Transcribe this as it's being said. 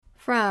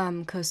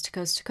From coast to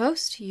coast to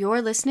coast,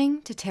 you're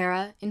listening to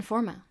Terra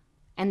Informa.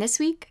 And this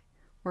week,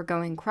 we're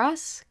going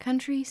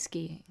cross-country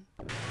skiing.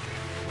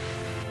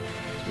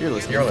 You're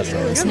listening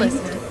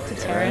to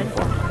Terra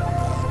Informa.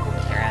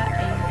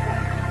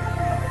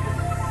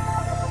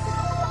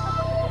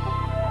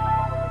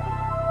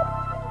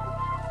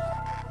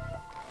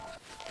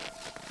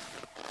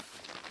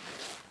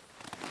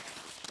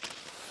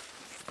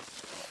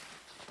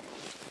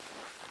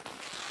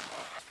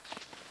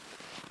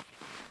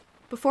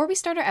 Before we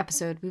start our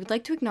episode, we would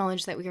like to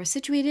acknowledge that we are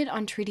situated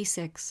on Treaty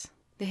 6,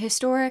 the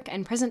historic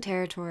and present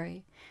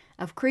territory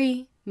of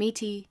Cree,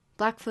 Métis,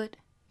 Blackfoot,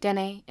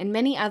 Dene, and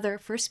many other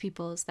First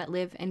Peoples that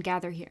live and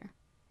gather here.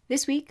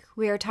 This week,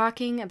 we are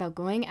talking about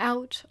going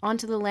out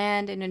onto the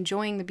land and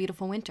enjoying the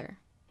beautiful winter.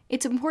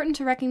 It's important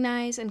to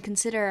recognize and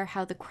consider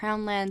how the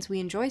crown lands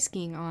we enjoy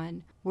skiing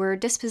on were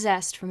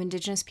dispossessed from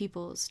Indigenous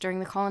peoples during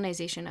the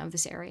colonization of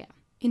this area.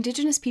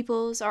 Indigenous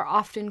peoples are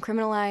often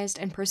criminalized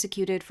and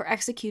persecuted for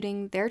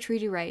executing their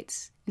treaty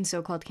rights in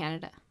so-called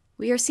Canada.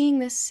 We are seeing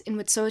this in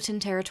Wet'suwet'en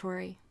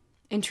territory,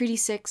 in Treaty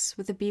 6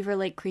 with the Beaver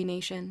Lake Cree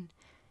Nation,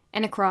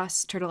 and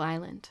across Turtle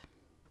Island.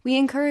 We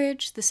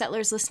encourage the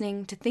settlers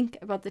listening to think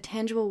about the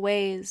tangible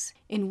ways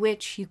in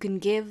which you can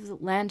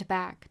give land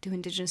back to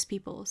Indigenous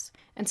peoples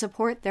and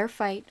support their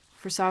fight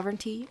for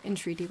sovereignty and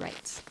treaty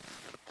rights.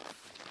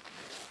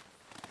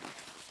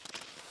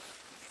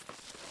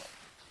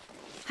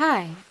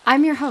 Hi,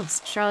 I'm your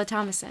host, Charlotte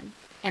Thomason,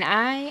 and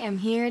I am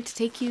here to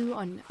take you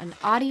on an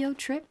audio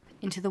trip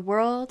into the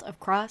world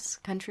of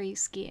cross-country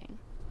skiing.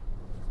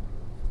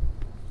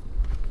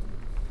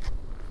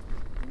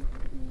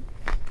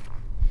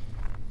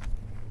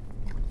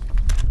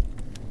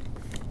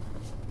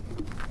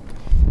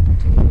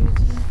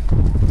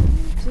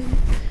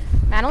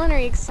 Madeline, are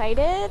you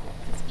excited?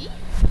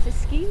 To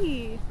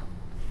ski.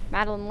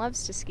 Madeline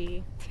loves to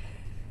ski.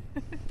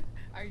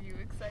 Are you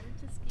excited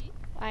to ski?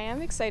 I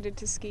am excited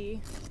to ski.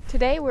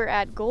 Today we're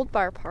at Gold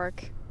Bar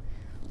Park,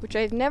 which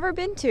I've never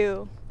been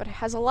to, but it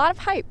has a lot of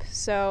hype,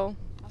 so...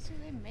 Also,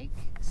 they make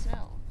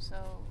snow, so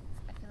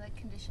I feel like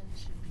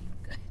conditions should be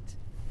good.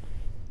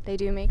 They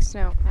do make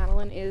snow.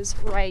 Madeline is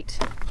right.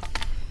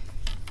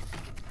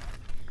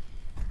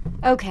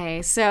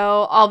 Okay,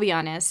 so I'll be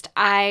honest.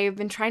 I've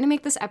been trying to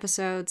make this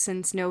episode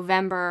since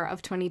November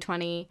of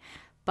 2020,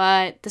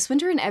 but this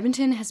winter in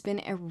Edmonton has been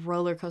a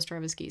roller coaster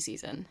of a ski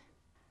season.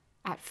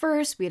 At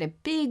first, we had a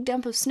big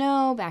dump of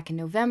snow back in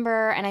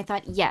November, and I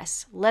thought,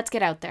 yes, let's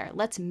get out there.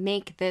 Let's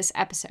make this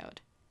episode.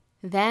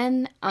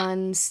 Then,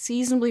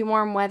 unseasonably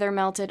warm weather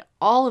melted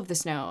all of the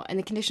snow, and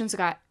the conditions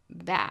got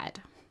bad.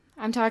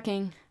 I'm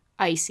talking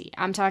icy.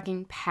 I'm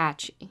talking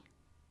patchy.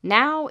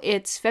 Now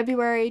it's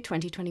February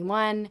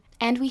 2021,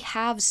 and we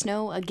have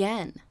snow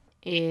again.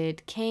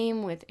 It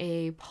came with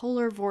a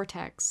polar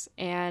vortex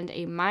and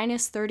a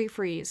minus 30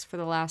 freeze for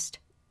the last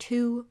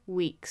 2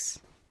 weeks.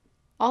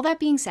 All that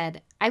being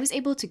said, I was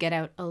able to get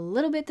out a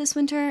little bit this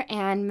winter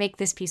and make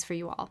this piece for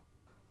you all.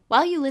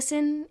 While you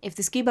listen, if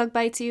the ski bug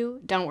bites you,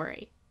 don't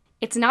worry.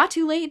 It's not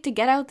too late to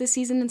get out this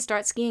season and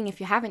start skiing if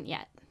you haven't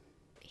yet.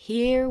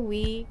 Here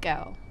we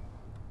go.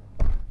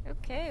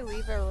 Okay,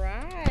 we've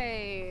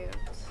arrived.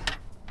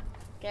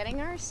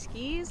 Getting our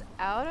skis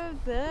out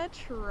of the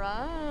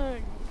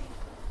trunk.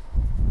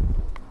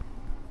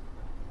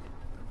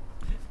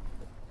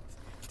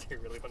 Do you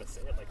really want to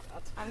say it like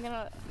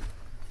that?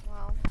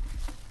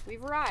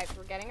 We've arrived.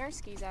 We're getting our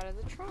skis out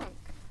of the trunk.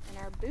 And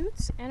our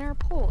boots and our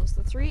poles,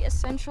 the 3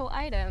 essential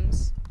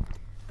items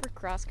for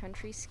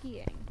cross-country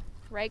skiing.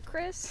 Right,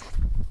 Chris?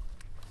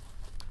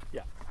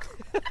 Yeah.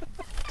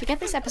 To get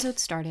this episode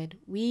started,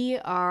 we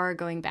are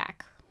going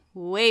back,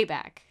 way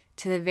back,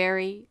 to the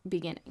very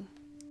beginning.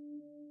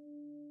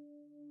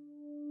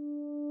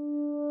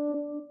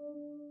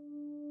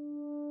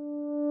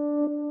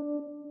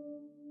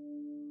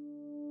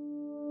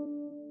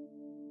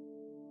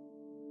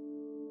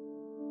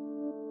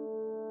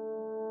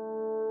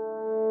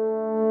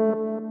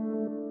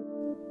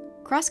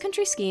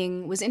 Cross-country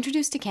skiing was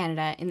introduced to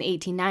Canada in the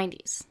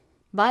 1890s,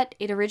 but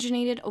it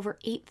originated over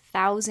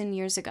 8,000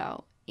 years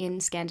ago in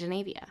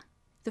Scandinavia.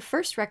 The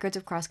first records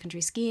of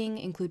cross-country skiing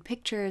include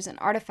pictures and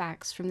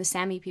artifacts from the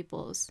Sami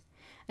peoples,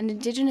 an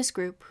indigenous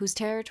group whose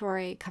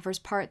territory covers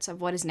parts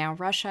of what is now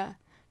Russia,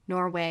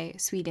 Norway,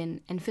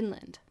 Sweden, and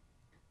Finland.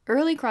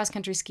 Early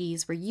cross-country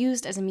skis were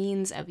used as a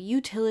means of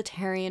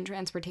utilitarian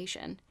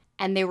transportation,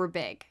 and they were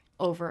big.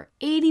 Over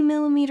 80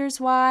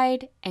 millimeters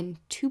wide and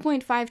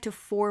 2.5 to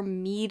 4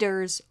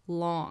 meters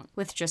long,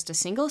 with just a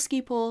single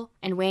ski pole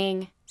and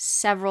weighing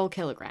several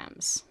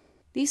kilograms.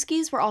 These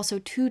skis were also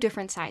 2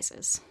 different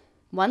sizes.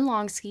 One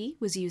long ski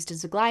was used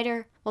as a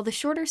glider, while the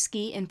shorter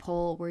ski and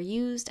pole were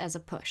used as a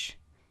push.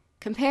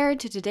 Compared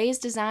to today's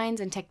designs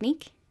and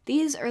technique,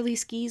 these early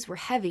skis were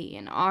heavy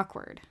and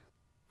awkward.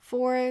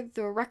 For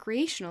the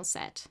recreational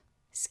set,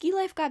 ski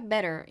life got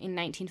better in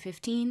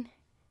 1915,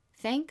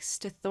 thanks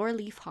to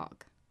Thorleif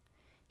Haug.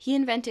 He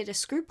invented a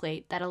screw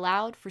plate that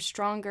allowed for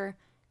stronger,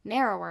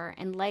 narrower,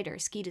 and lighter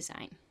ski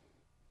design.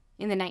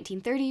 In the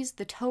 1930s,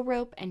 the tow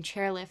rope and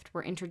chairlift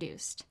were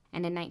introduced,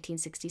 and in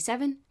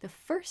 1967, the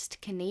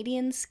first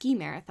Canadian ski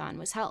marathon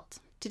was held.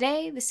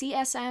 Today, the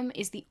CSM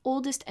is the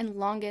oldest and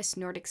longest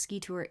Nordic ski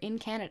tour in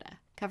Canada,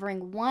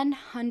 covering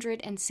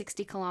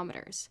 160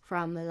 kilometers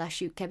from La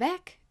Chute,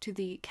 Quebec to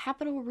the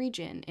capital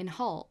region in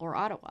Hull or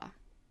Ottawa.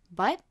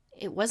 But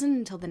it wasn't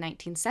until the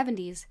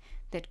 1970s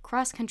that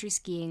cross-country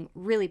skiing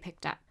really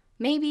picked up.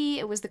 Maybe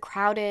it was the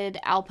crowded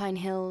alpine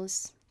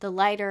hills, the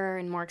lighter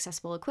and more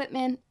accessible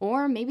equipment,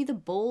 or maybe the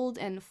bold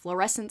and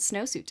fluorescent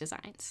snowsuit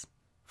designs.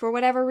 For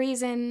whatever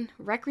reason,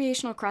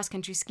 recreational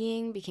cross-country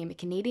skiing became a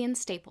Canadian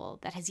staple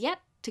that has yet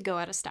to go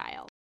out of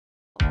style.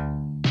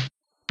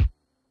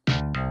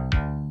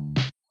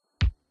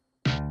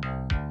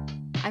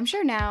 I'm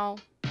sure now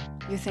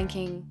you're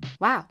thinking,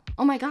 wow,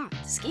 oh my god,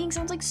 skiing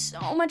sounds like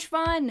so much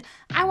fun.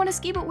 I want to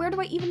ski, but where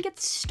do I even get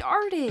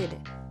started?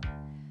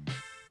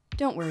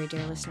 Don't worry,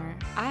 dear listener.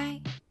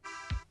 I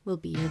will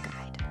be your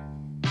guide.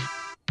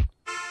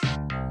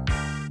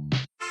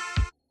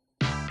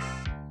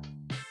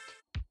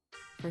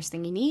 First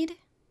thing you need,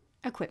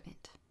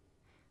 equipment.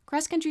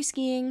 Cross-country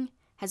skiing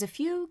has a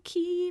few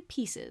key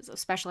pieces of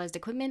specialized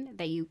equipment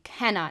that you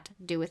cannot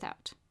do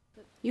without.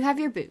 You have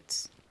your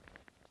boots.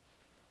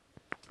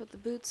 Put the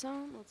boots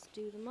on, let's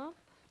do them up.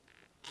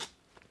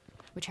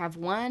 Which have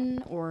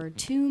 1 or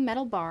 2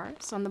 metal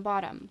bars on the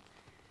bottom,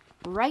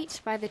 right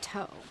by the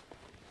toe.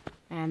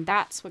 And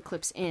that's what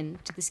clips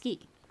into the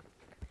ski.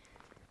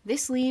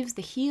 This leaves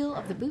the heel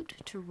of the boot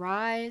to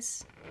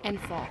rise and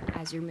fall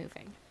as you're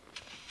moving.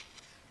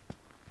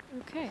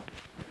 Okay.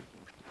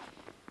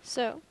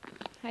 So,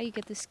 how you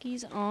get the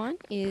skis on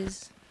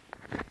is,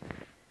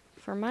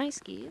 for my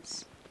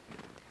skis,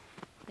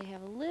 they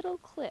have a little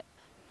clip.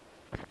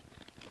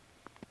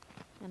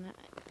 And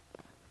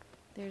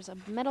there's a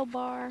metal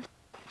bar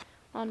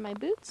on my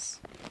boots.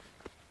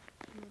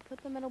 I'm going to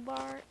put the metal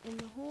bar in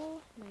the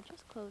hole and I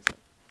just close it.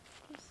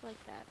 Just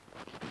like that.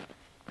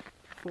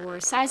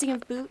 For sizing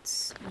of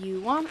boots,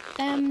 you want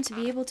them to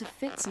be able to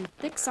fit some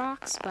thick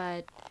socks,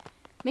 but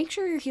make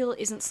sure your heel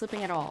isn't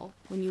slipping at all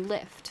when you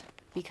lift,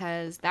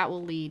 because that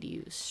will lead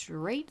you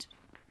straight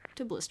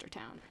to Blister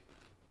Town.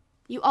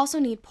 You also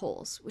need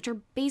poles, which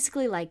are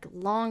basically like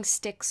long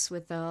sticks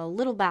with a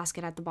little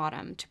basket at the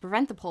bottom to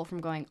prevent the pole from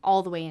going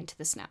all the way into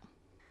the snow.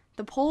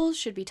 The poles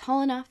should be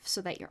tall enough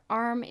so that your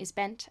arm is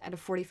bent at a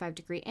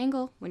 45-degree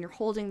angle when you're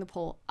holding the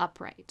pole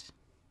upright.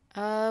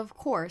 Of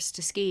course,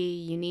 to ski,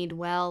 you need,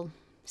 well,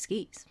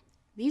 skis.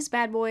 These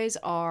bad boys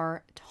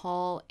are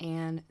tall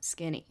and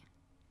skinny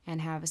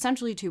and have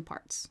essentially 2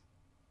 parts,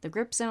 the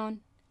grip zone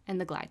and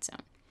the glide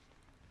zone.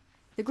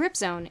 The grip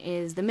zone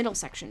is the middle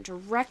section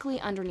directly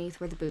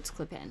underneath where the boots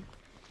clip in.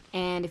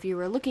 And if you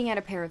were looking at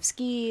a pair of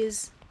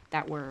skis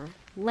that were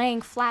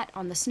laying flat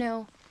on the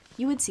snow,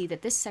 you would see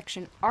that this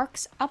section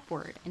arcs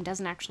upward and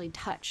doesn't actually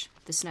touch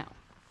the snow.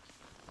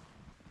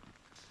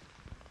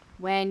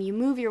 When you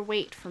move your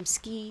weight from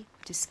ski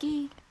to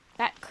ski,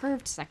 that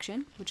curved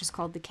section, which is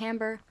called the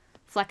camber,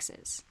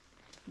 flexes,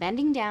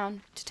 bending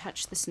down to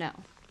touch the snow,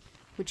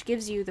 which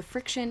gives you the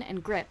friction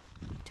and grip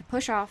to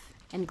push off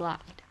and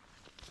glide.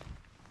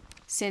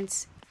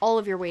 Since all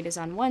of your weight is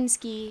on one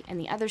ski and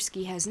the other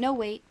ski has no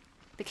weight,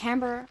 the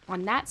camber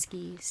on that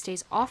ski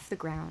stays off the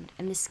ground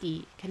and the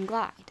ski can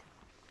glide.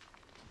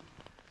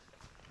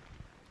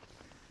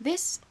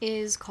 This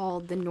is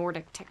called the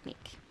Nordic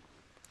technique.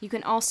 You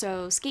can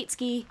also skate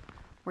ski,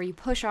 where you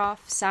push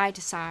off side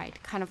to side,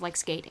 kind of like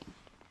skating.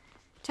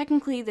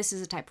 Technically, this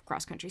is a type of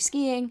cross-country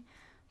skiing,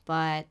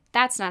 but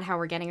that's not how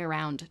we're getting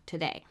around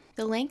today.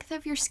 The length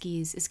of your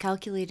skis is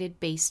calculated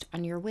based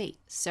on your weight,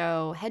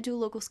 so head to a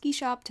local ski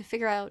shop to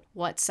figure out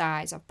what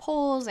size of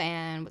poles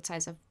and what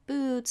size of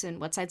boots and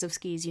what size of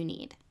skis you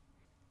need.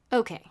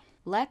 Okay,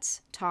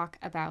 let's talk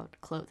about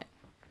clothing.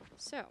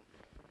 So,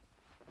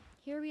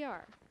 here we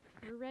are.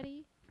 We're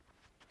ready.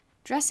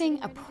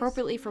 Dressing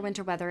appropriately for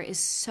winter weather is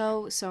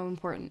so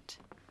important.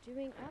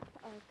 Doing up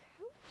our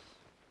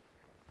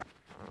coat.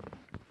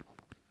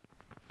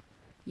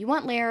 You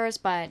want layers,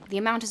 but the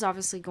amount is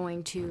obviously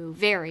going to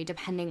vary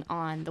depending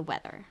on the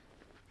weather.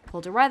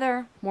 Colder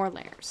weather, more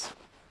layers.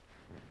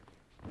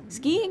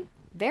 Skiing,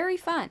 very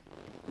fun.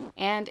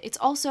 And it's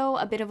also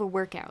a bit of a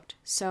workout,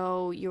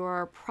 so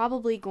you're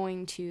probably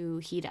going to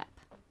heat up.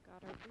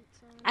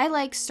 I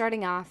like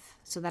starting off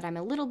so that I'm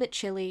a little bit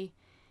chilly,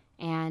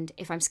 and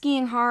if I'm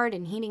skiing hard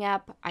and heating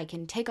up, I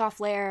can take off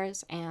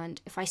layers,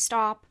 and if I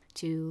stop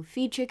to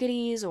feed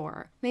chickadees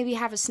or maybe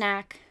have a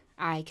snack,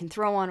 I can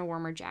throw on a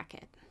warmer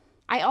jacket.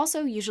 I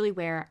also usually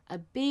wear a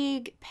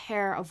big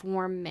pair of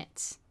warm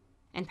mitts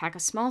and pack a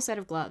small set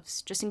of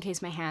gloves just in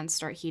case my hands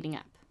start heating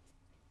up.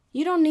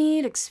 You don't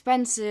need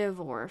expensive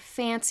or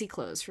fancy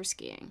clothes for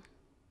skiing.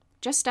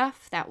 Just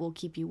stuff that will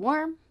keep you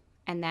warm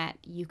and that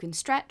you can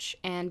stretch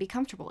and be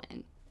comfortable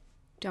in.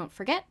 Don't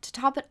forget to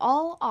top it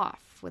all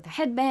off with a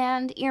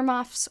headband,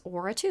 earmuffs,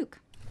 or a toque.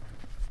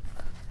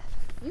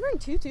 Are you wearing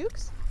 2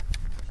 toques?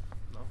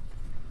 No.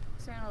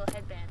 He's wearing a little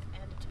headband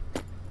and a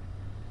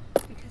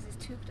toque. Because his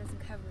toque doesn't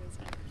cover his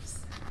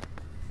ears.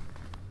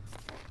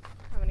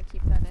 I'm gonna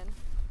keep that in.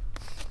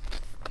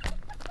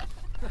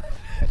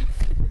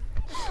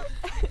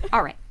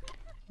 All right,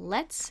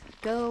 let's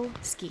go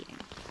skiing.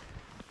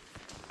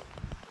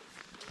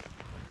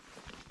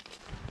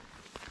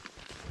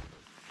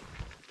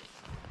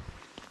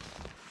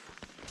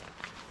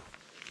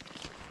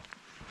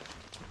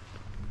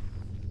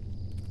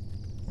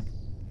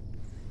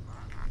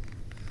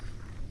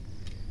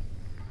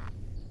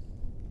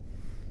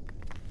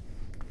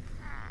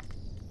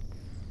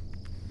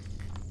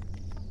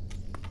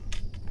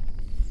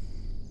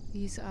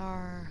 These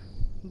are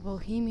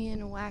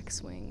Bohemian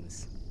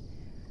waxwings.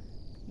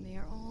 They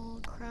are all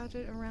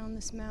crowded around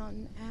this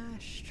mountain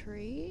ash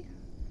tree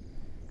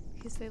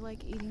because they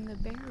like eating the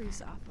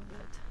berries off of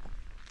it.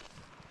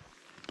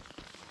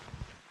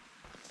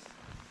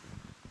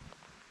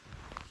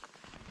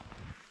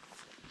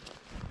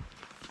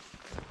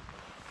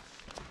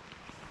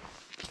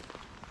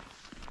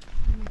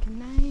 They make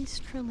a nice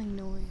trilling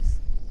noise.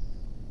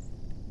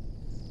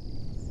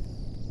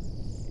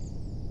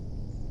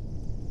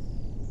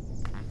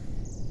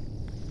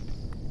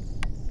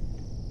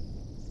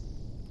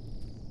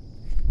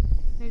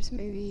 There's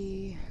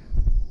maybe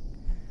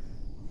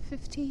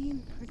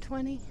 15 or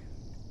 20.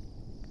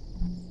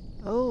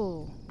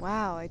 Oh,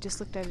 wow, I just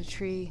looked at a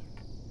tree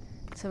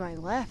to my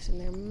left and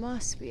there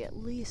must be at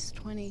least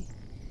 20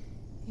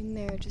 in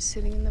there just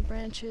sitting in the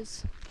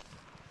branches.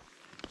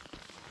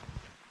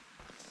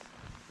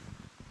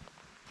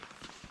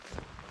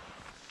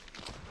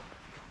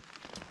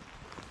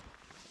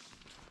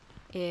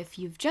 If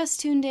you've just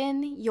tuned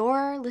in,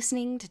 you're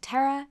listening to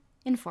Terra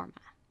Informa.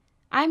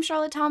 I'm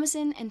Charlotte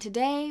Thomason, and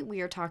today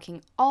we are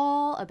talking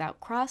all about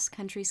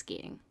cross-country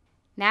skiing.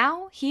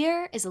 Now,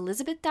 here is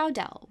Elizabeth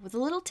Dowdell with a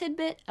little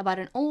tidbit about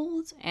an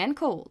old and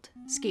cold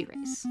ski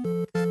race.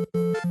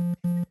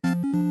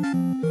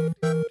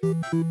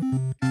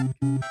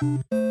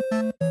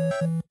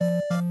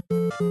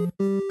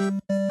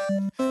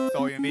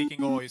 Soy un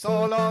vikingo y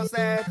solo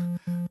sé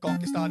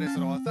conquistar,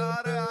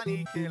 destrozar,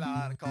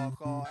 aniquilar,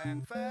 cojo,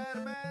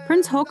 enfermedad.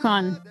 Prince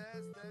Haakon,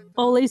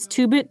 Ole's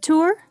two-bit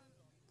tour,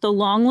 the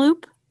long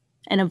loop,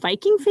 and a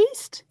Viking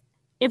feast?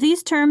 If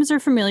these terms are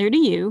familiar to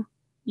you,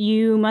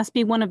 you must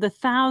be one of the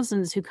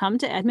thousands who come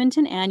to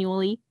Edmonton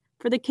annually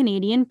for the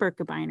Canadian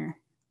Birkebeiner.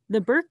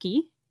 The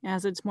Birkie,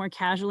 as it's more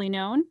casually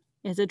known,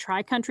 is a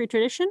tri-country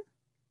tradition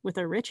with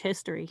a rich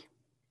history.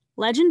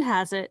 Legend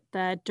has it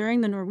that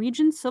during the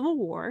Norwegian Civil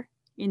War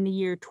in the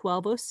year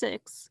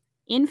 1206,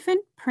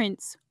 infant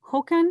Prince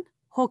Håkon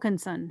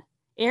Håkonsson,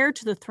 heir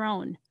to the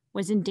throne,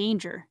 was in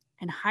danger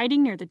and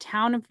hiding near the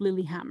town of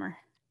Lillehammer.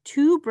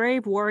 Two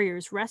brave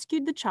warriors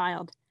rescued the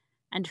child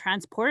and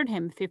transported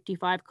him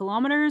 55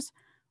 kilometers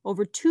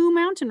over two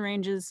mountain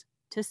ranges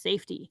to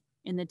safety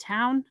in the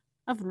town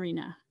of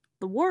Rena.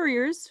 The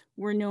warriors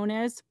were known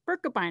as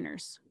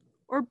Birkebeiners,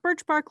 or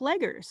birch bark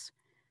leggers,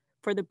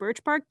 for the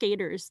birch bark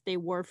gaiters they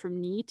wore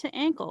from knee to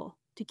ankle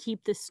to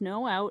keep the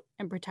snow out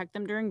and protect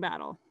them during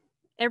battle.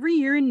 Every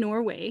year in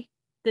Norway,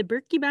 the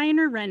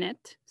Birkebeiner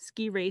Rennet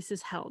ski race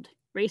is held.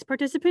 Race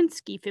participants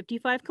ski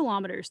 55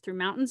 kilometers through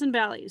mountains and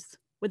valleys,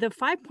 with a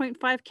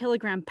 5.5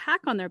 kilogram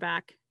pack on their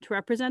back to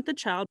represent the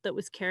child that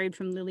was carried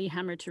from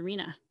Lillehammer to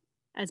Rena.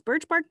 As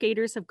birch bark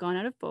gaiters have gone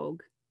out of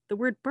vogue, the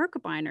word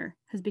Birkebeiner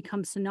has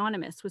become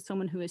synonymous with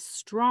someone who is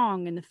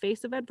strong in the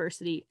face of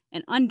adversity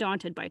and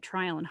undaunted by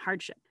trial and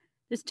hardship.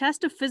 This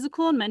test of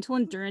physical and mental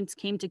endurance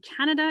came to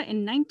Canada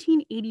in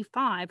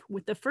 1985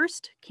 with the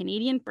first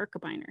Canadian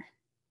Birkebeiner.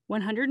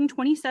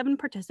 127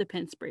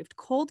 participants braved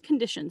cold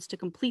conditions to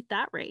complete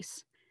that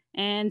race.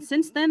 And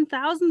since then,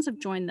 thousands have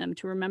joined them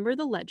to remember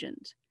the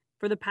legend.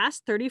 For the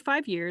past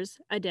 35 years,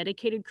 a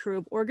dedicated crew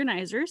of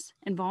organizers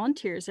and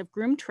volunteers have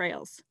groomed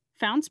trails,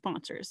 found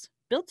sponsors,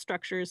 built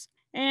structures,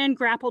 and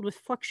grappled with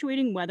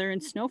fluctuating weather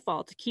and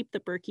snowfall to keep the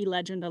Birkie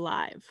legend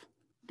alive.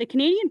 The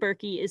Canadian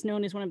Birkie is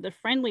known as one of the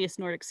friendliest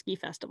Nordic ski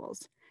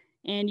festivals,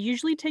 and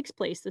usually takes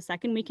place the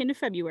second weekend of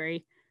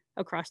February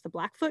across the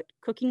Blackfoot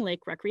Cooking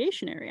Lake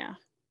Recreation Area.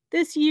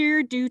 This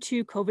year, due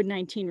to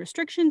COVID-19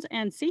 restrictions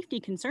and safety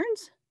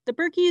concerns, the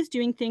Birkie is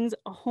doing things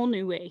a whole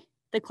new way.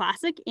 The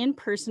classic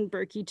in-person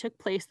Birkie took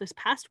place this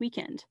past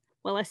weekend,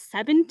 while a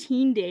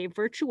 17-day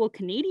virtual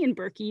Canadian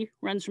Birkie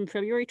runs from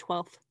February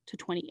 12th to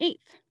 28th.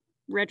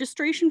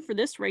 Registration for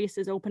this race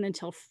is open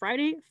until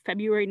Friday,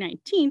 February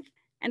 19th,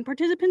 and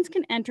participants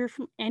can enter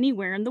from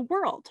anywhere in the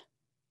world.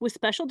 With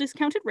special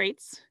discounted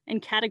rates and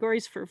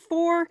categories for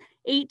 4,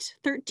 8,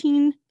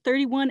 13,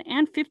 31,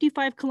 and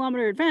 55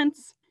 kilometer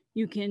events,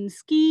 you can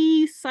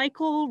ski,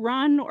 cycle,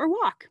 run, or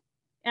walk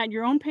at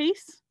your own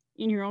pace,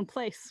 in your own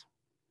place.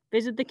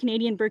 Visit the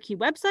Canadian Birkie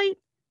website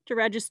to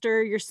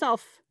register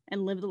yourself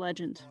and live the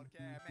legend.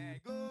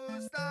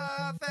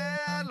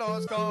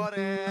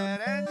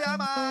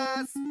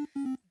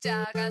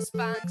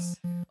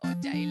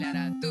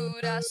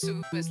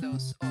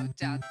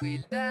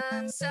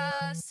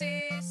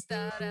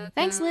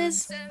 Thanks,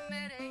 Liz.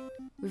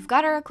 We've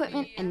got our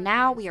equipment, and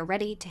now we are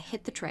ready to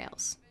hit the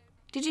trails.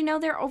 Did you know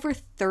there are over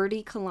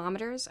 30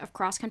 kilometers of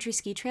cross-country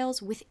ski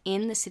trails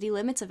within the city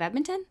limits of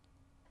Edmonton?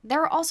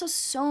 There are also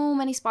so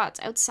many spots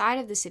outside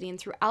of the city and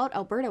throughout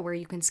Alberta where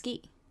you can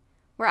ski.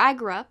 Where I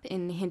grew up,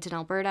 in Hinton,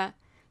 Alberta,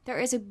 there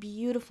is a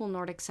beautiful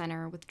Nordic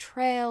center with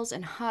trails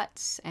and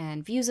huts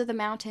and views of the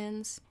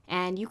mountains,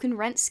 and you can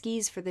rent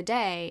skis for the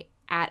day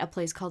at a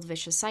place called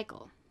Vicious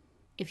Cycle.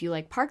 If you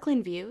like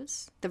parkland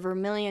views, the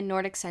Vermilion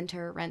Nordic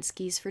Center rents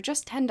skis for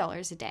just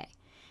 $10 a day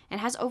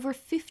and has over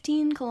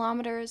 15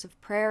 kilometers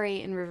of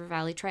prairie and river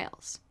valley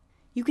trails.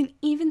 You can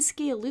even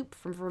ski a loop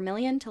from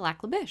Vermilion to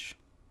Lac La Biche.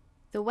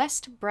 The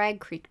West Bragg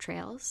Creek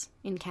trails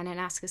in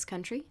Kananaskis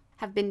country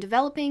have been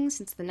developing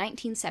since the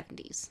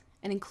 1970s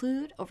and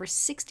include over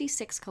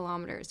 66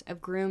 kilometers of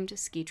groomed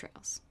ski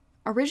trails.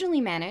 Originally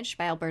managed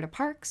by Alberta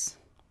Parks,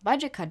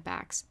 budget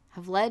cutbacks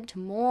have led to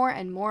more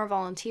and more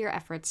volunteer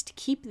efforts to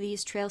keep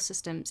these trail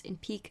systems in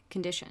peak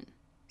condition.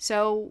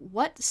 So,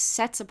 what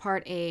sets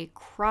apart a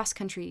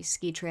cross-country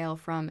ski trail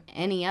from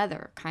any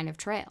other kind of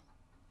trail?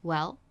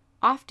 Well,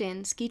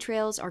 often ski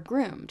trails are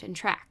groomed and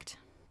tracked.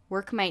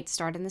 Work might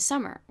start in the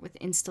summer with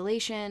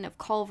installation of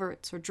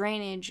culverts or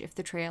drainage if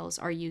the trails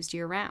are used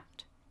year-round.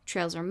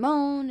 Trails are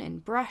mown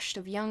and brushed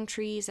of young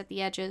trees at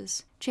the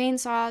edges,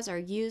 chainsaws are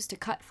used to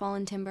cut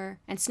fallen timber,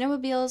 and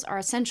snowmobiles are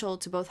essential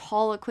to both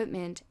haul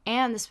equipment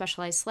and the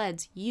specialized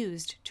sleds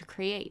used to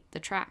create the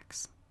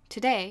tracks.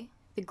 Today,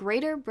 the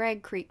Greater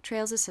Bragg Creek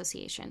Trails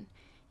Association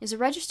is a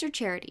registered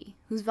charity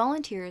whose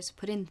volunteers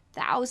put in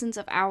thousands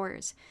of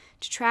hours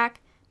to track,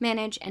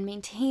 manage, and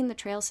maintain the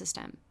trail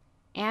system,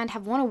 and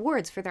have won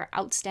awards for their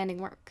outstanding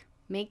work.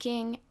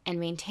 Making and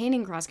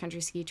maintaining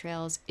cross-country ski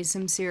trails is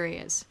some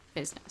serious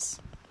business.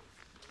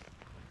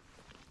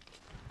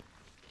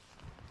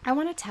 I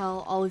want to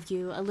tell all of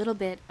you a little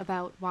bit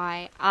about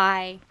why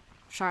I,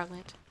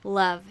 Charlotte,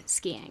 love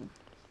skiing.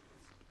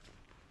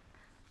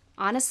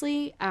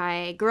 Honestly,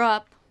 I grew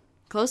up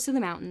close to the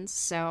mountains,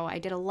 so I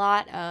did a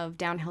lot of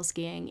downhill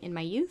skiing in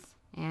my youth,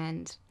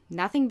 and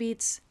nothing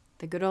beats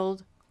the good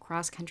old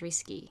cross-country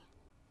ski.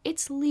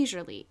 It's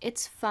leisurely,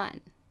 it's fun,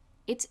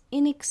 it's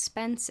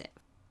inexpensive.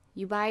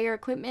 You buy your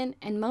equipment,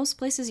 and most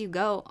places you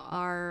go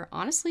are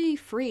honestly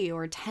free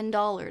or $10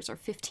 or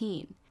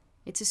 $15.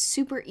 It's a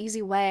super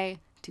easy way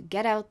to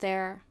get out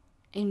there,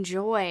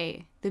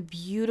 enjoy the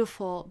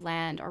beautiful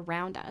land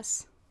around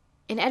us.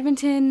 In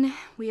Edmonton,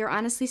 we are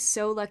honestly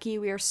so lucky.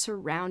 We are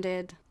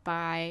surrounded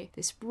by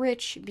this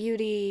rich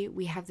beauty.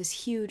 We have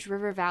this huge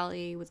river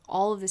valley with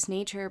all of this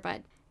nature,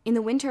 but in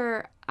the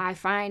winter, I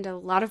find a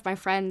lot of my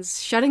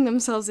friends shutting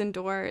themselves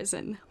indoors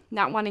and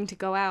not wanting to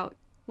go out.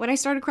 When I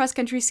started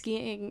cross-country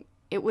skiing,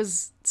 it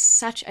was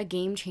such a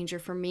game changer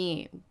for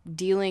me,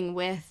 dealing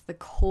with the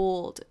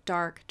cold,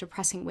 dark,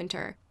 depressing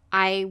winter.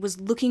 I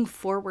was looking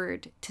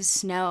forward to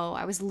snow.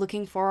 I was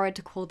looking forward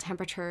to cold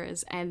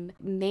temperatures, and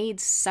made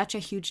such a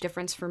huge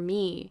difference for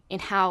me in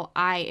how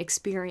I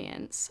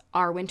experience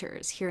our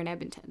winters here in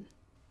Edmonton.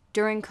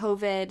 During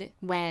COVID,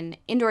 when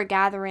indoor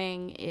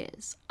gathering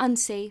is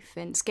unsafe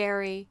and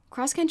scary,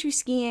 cross-country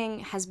skiing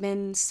has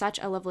been such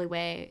a lovely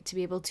way to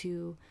be able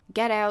to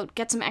get out,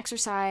 get some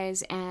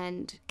exercise,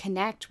 and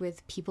connect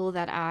with people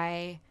that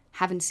I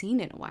haven't seen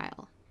in a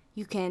while.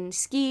 You can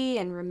ski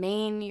and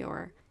remain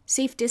your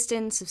safe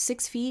distance of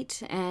 6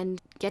 feet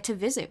and get to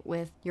visit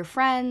with your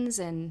friends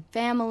and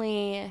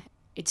family.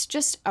 It's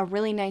just a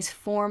really nice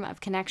form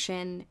of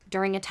connection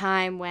during a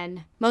time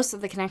when most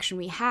of the connection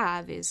we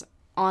have is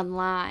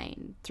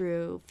online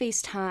through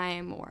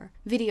FaceTime or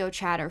video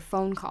chat or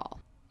phone call.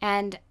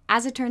 And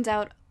as it turns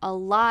out, a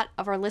lot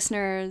of our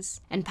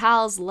listeners and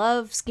pals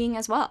love skiing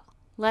as well.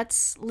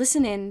 Let's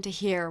listen in to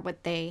hear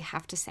what they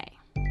have to say.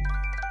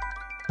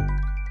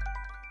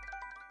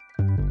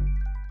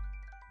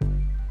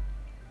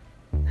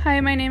 Hi,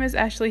 my name is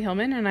Ashley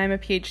Hillman, and I'm a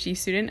PhD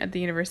student at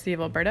the University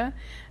of Alberta,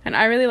 and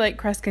I really like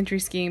cross-country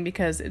skiing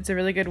because it's a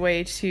really good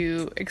way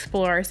to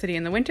explore our city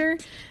in the winter,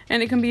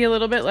 and it can be a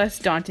little bit less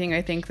daunting,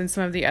 I think, than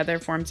some of the other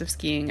forms of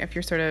skiing if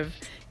you're sort of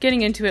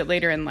getting into it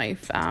later in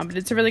life, but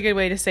it's a really good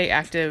way to stay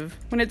active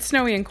when it's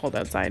snowy and cold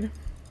outside.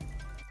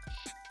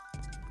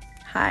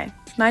 Hi,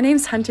 my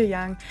name's Hunter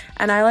Young,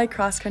 and I like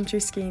cross-country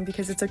skiing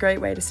because it's a great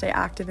way to stay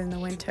active in the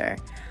winter.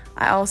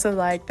 I also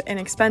like the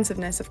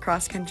inexpensiveness of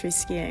cross-country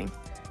skiing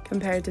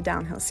compared to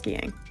downhill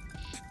skiing.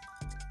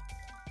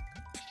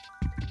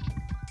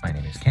 My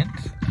name is Kent.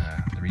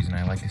 The reason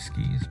I like to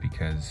ski is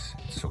because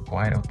it's so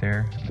quiet out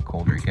there, and the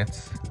colder it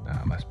gets,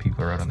 less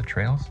people are out on the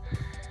trails.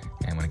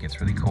 And when it gets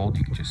really cold,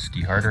 you can just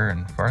ski harder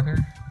and farther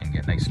and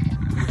get nice and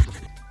warm.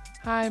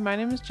 Hi, my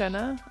name is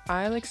Jenna.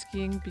 I like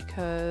skiing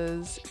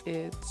because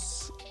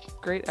it's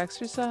great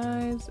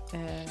exercise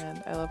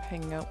and I love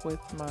hanging out with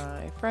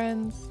my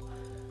friends.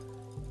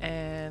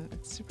 And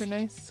it's super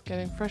nice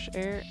getting fresh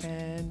air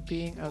and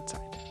being outside.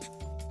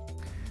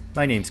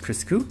 My name's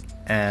Chris Koo,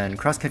 and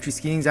cross-country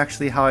skiing is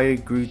actually how I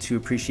grew to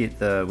appreciate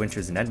the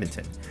winters in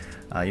Edmonton.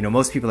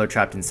 Most people are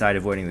trapped inside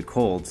avoiding the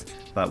cold,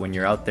 but when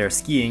you're out there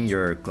skiing,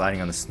 you're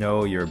gliding on the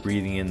snow, you're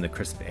breathing in the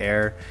crisp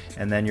air,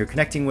 and then you're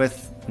connecting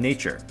with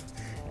nature.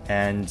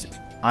 And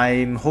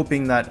I'm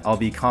hoping that I'll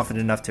be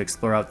confident enough to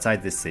explore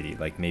outside this city,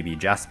 like maybe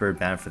Jasper,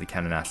 Banff, or the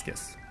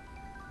Kananaskis.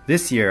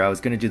 This year, I was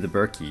going to do the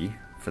Berkey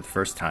for the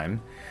first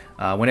time.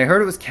 When I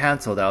heard it was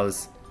cancelled, I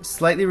was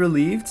slightly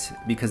relieved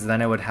because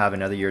then I would have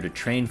another year to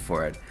train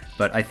for it.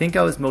 But I think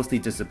I was mostly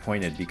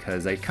disappointed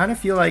because I kind of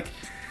feel like,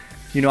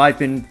 I've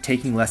been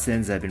taking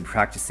lessons, I've been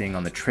practicing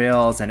on the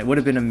trails, and it would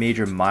have been a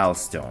major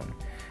milestone.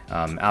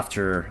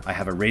 After I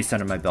have a race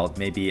under my belt,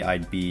 maybe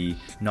I'd be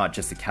not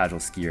just a casual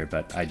skier,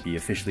 but I'd be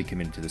officially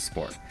committed to the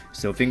sport.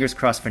 So fingers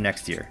crossed for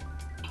next year.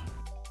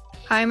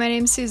 Hi, my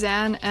name's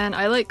Suzanne, and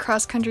I like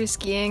cross-country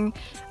skiing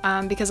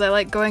because I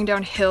like going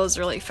down hills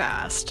really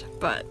fast,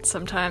 but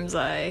sometimes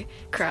I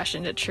crash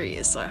into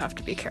trees, so I have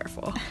to be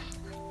careful.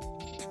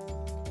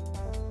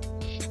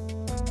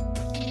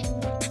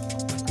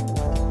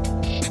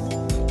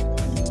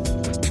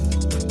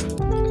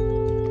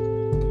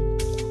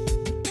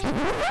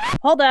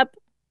 Hold up.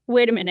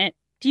 Wait a minute.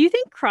 Do you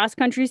think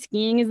cross-country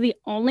skiing is the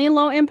only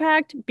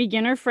low-impact,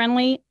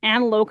 beginner-friendly,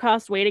 and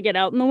low-cost way to get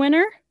out in the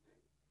winter?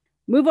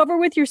 Move over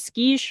with your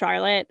skis,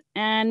 Charlotte,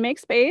 and make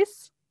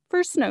space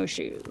for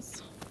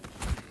snowshoes.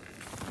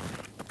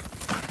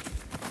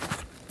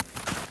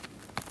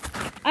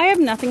 I have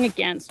nothing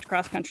against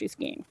cross-country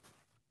skiing.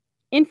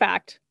 In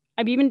fact,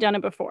 I've even done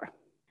it before.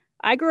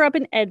 I grew up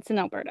in Edson,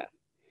 Alberta,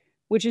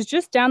 which is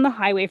just down the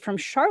highway from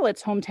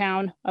Charlotte's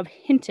hometown of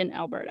Hinton,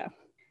 Alberta.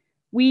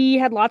 We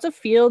had lots of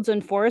fields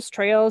and forest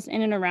trails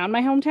in and around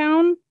my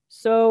hometown,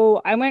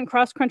 so I went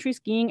cross-country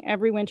skiing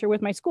every winter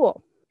with my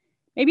school.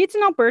 Maybe it's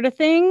an Alberta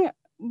thing,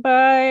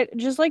 but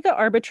just like the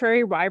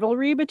arbitrary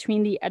rivalry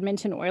between the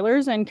Edmonton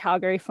Oilers and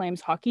Calgary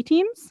Flames hockey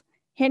teams,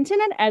 Hinton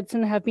and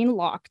Edson have been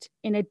locked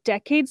in a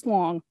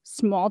decades-long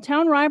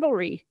small-town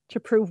rivalry to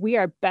prove we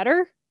are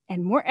better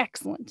and more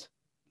excellent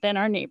than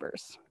our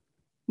neighbors.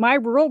 My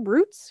rural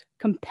roots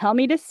compel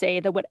me to say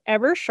that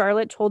whatever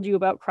Charlotte told you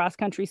about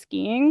cross-country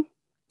skiing,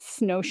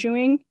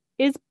 snowshoeing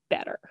is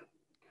better.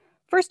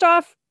 First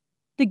off,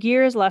 the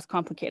gear is less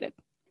complicated.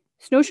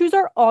 Snowshoes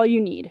are all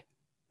you need,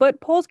 but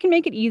poles can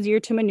make it easier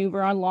to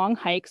maneuver on long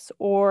hikes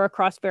or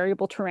across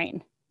variable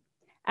terrain.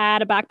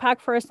 Add a backpack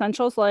for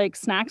essentials like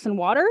snacks and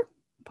water,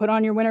 put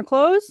on your winter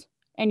clothes,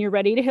 and you're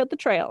ready to hit the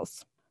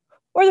trails.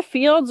 Or the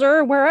fields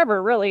or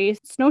wherever, really.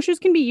 Snowshoes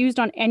can be used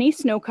on any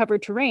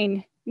snow-covered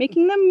terrain,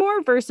 making them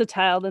more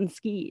versatile than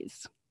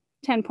skis.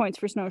 10 points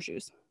for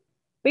snowshoes.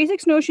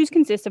 Basic snowshoes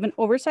consist of an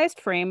oversized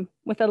frame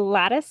with a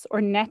lattice or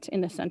net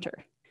in the center.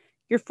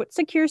 Your foot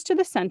secures to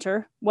the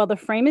center while the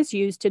frame is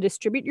used to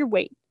distribute your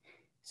weight,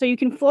 so you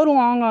can float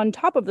along on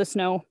top of the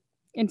snow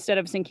instead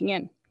of sinking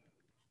in.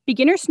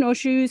 Beginner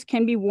snowshoes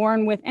can be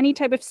worn with any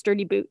type of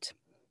sturdy boot.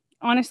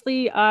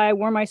 Honestly, I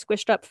wore my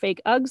squished up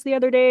fake Uggs the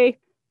other day,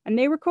 and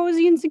they were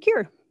cozy and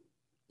secure.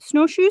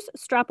 Snowshoes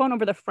strap on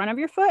over the front of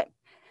your foot,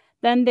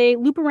 then they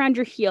loop around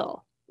your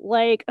heel,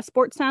 like a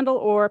sports sandal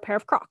or a pair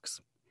of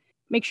Crocs.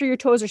 Make sure your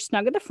toes are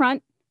snug at the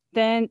front,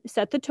 then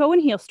set the toe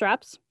and heel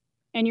straps,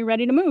 and you're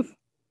ready to move.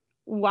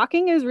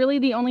 Walking is really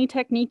the only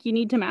technique you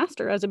need to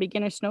master as a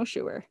beginner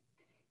snowshoer.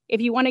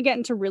 If you want to get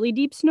into really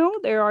deep snow,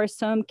 there are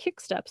some kick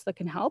steps that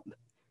can help.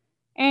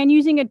 And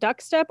using a duck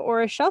step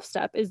or a shelf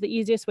step is the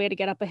easiest way to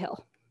get up a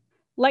hill.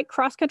 Like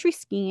cross-country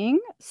skiing,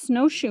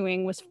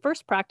 snowshoeing was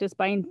first practiced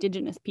by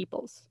indigenous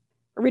peoples.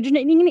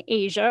 Originating in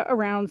Asia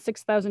around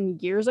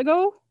 6,000 years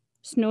ago,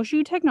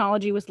 snowshoe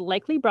technology was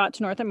likely brought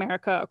to North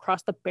America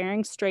across the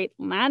Bering Strait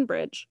land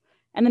bridge,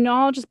 and the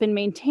knowledge has been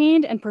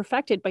maintained and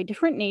perfected by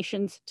different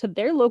nations to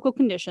their local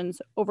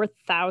conditions over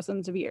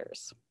thousands of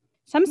years.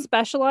 Some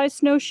specialized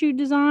snowshoe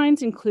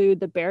designs include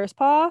the bear's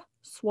paw,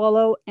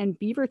 swallow, and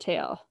beaver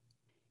tail.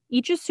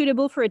 Each is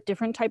suitable for a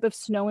different type of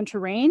snow and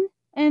terrain,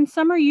 and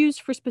some are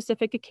used for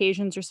specific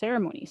occasions or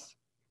ceremonies.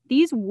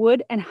 These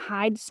wood and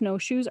hide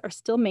snowshoes are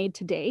still made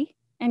today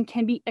and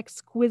can be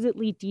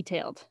exquisitely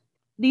detailed.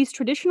 These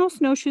traditional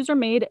snowshoes are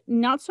made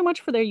not so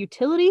much for their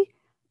utility,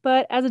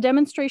 but as a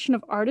demonstration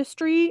of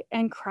artistry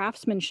and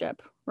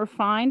craftsmanship,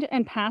 refined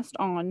and passed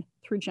on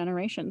through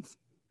generations.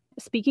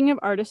 Speaking of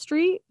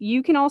artistry,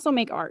 you can also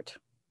make art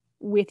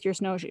with your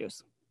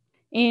snowshoes.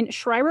 In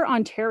Schreiber,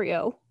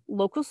 Ontario,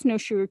 local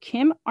snowshoer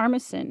Kim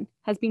Armisen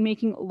has been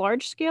making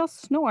large-scale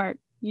snow art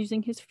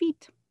using his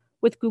feet.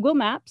 With Google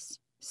Maps,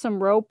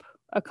 some rope,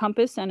 a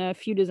compass, and a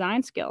few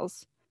design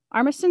skills,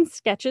 Armisen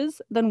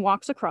sketches, then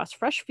walks across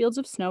fresh fields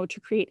of snow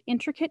to create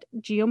intricate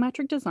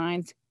geometric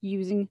designs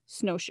using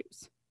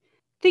snowshoes.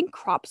 Think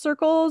crop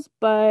circles,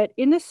 but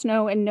in the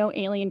snow and no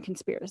alien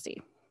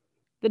conspiracy.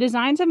 The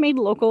designs have made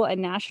local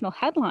and national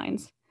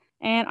headlines,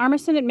 and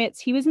Armisen admits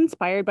he was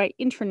inspired by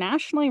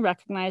internationally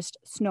recognized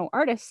snow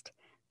artist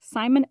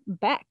Simon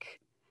Beck,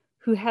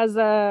 who has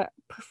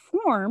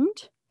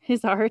performed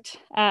his art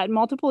at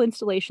multiple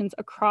installations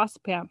across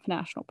Banff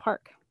National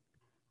Park.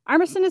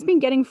 Armisen has been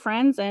getting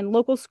friends and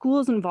local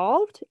schools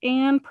involved,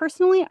 and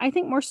personally, I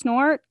think more snow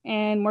art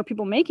and more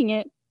people making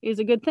it is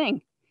a good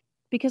thing.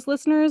 Because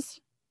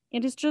listeners,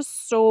 it is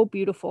just so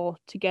beautiful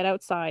to get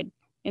outside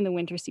in the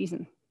winter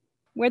season.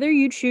 Whether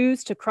you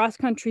choose to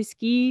cross-country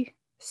ski,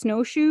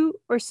 snowshoe,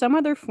 or some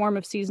other form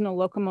of seasonal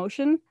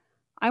locomotion,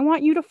 I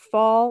want you to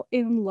fall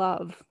in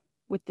love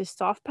with the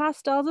soft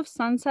pastels of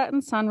sunset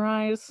and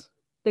sunrise,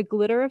 the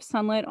glitter of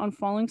sunlight on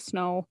falling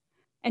snow,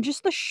 and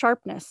just the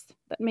sharpness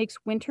that makes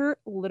winter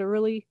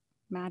literally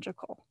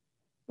magical.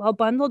 While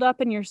bundled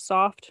up in your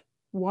soft,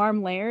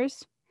 warm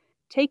layers,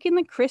 take in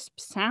the crisp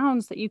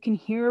sounds that you can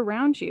hear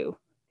around you.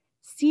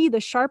 See the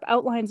sharp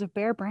outlines of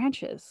bare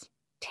branches.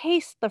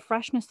 Taste the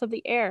freshness of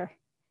the air.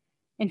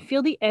 And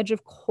feel the edge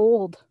of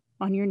cold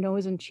on your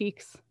nose and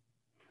cheeks.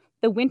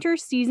 The winter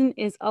season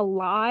is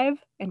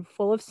alive and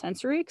full of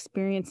sensory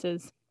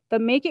experiences that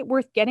make it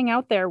worth getting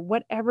out there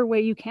whatever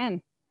way you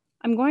can.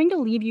 I'm going to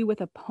leave you with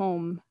a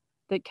poem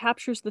that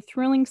captures the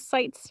thrilling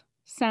sights,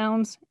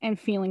 sounds, and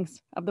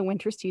feelings of the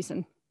winter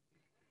season.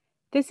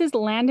 This is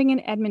Landing in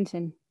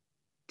Edmonton,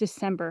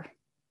 December,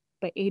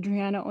 by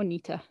Adriana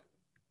Onita.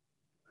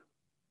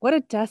 What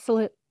a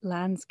desolate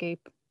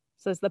landscape,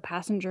 says the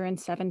passenger in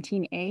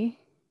 17A.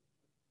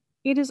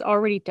 It is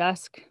already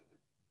dusk.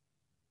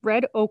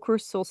 Red ochre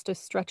solstice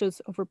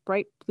stretches over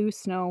bright blue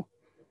snow,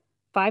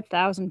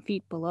 5,000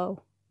 feet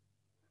below.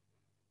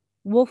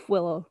 Wolf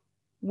willow,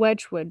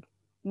 Wedgwood,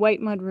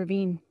 White Mud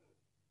Ravine.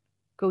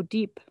 Go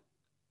deep.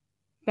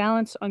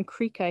 Balance on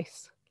creek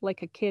ice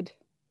like a kid.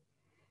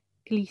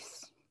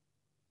 Glisse.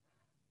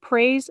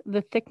 Praise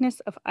the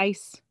thickness of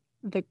ice,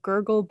 the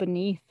gurgle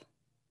beneath.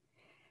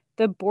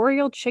 The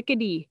boreal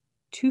chickadee,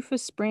 tufa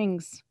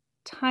springs,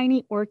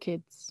 tiny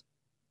orchids,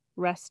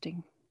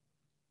 resting.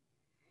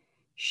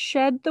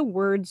 Shed the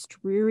words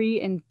dreary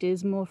and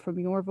dismal from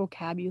your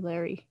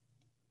vocabulary.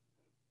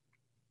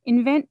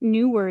 Invent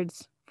new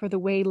words for the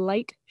way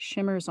light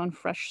shimmers on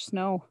fresh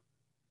snow.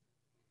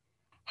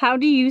 How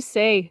do you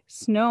say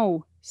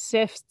snow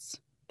sifts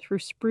through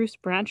spruce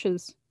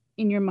branches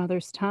in your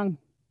mother's tongue?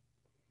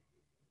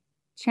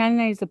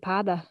 Channe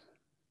Zapada.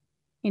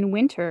 In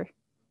winter,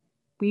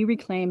 we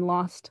reclaim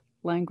lost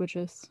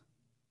languages.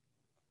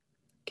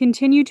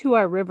 Continue to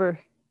our river.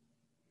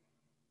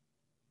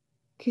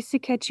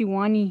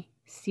 Kisikechiwani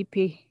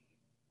Sipi.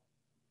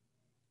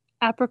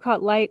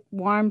 Apricot light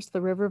warms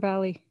the river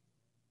valley.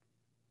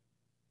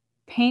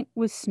 Paint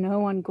with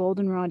snow on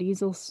goldenrod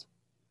easels.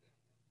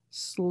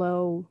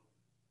 Slow.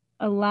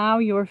 Allow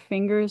your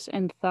fingers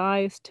and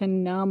thighs to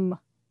numb,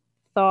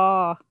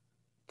 thaw,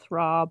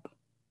 throb.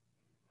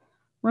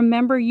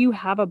 Remember you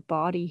have a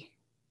body.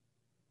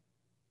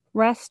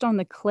 Rest on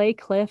the clay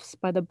cliffs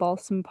by the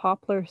balsam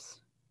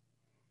poplars.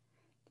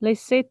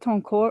 Laissez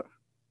ton corps.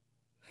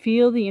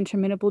 Feel the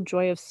interminable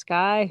joy of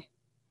sky,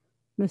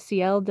 le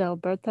ciel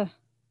d'Alberta,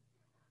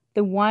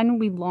 the one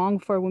we long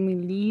for when we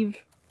leave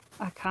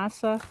a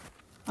casa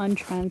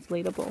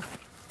untranslatable.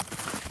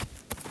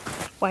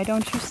 Why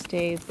don't you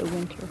stay the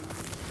winter?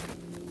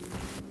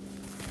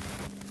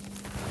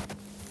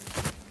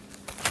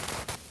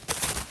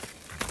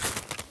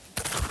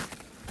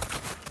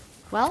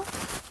 Well,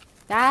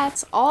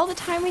 that's all the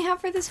time we have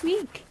for this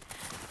week.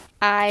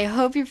 I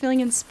hope you're feeling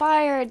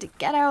inspired to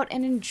get out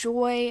and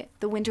enjoy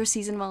the winter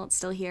season while it's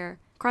still here.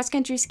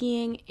 Cross-country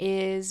skiing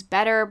is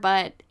better,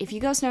 but if you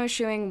go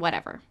snowshoeing,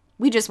 whatever.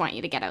 We just want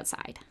you to get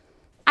outside.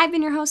 I've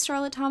been your host,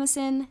 Charlotte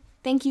Thomason.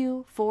 Thank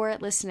you for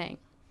listening.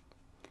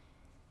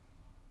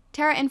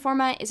 Terra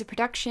Informa is a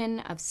production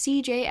of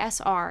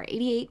CJSR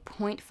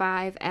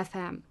 88.5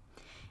 FM,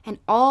 and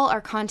all our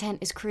content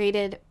is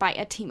created by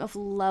a team of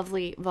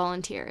lovely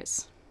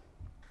volunteers.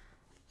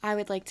 I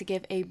would like to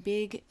give a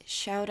big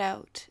shout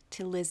out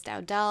to Liz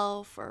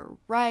Dowdell for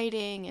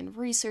writing and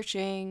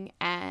researching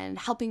and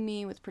helping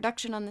me with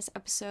production on this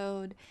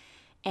episode.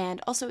 And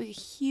also a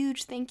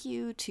huge thank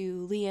you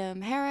to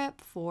Liam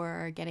Harrop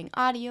for getting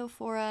audio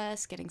for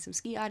us, getting some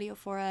ski audio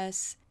for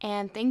us.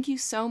 And thank you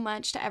so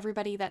much to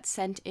everybody that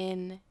sent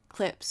in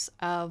clips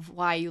of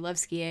why you love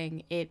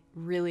skiing. It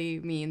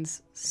really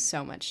means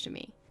so much to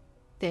me.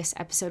 This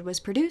episode was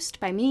produced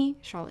by me,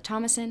 Charlotte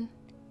Thomason.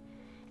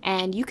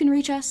 And you can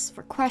reach us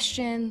for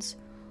questions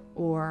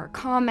or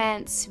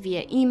comments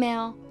via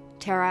email,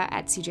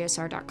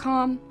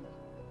 tara@cjsr.com,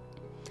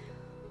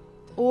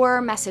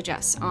 or message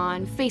us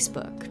on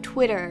Facebook,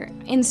 Twitter,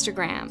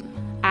 Instagram,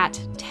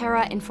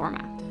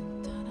 @TerraInforma.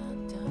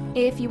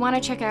 If you want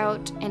to check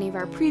out any of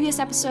our previous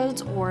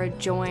episodes or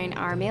join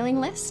our mailing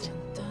list,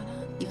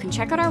 you can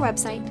check out our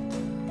website,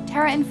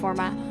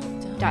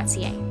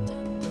 terrainforma.ca.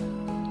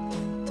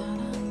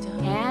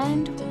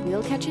 And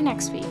we'll catch you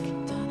next week,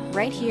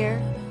 right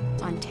here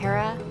on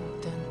Terra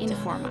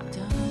Informa.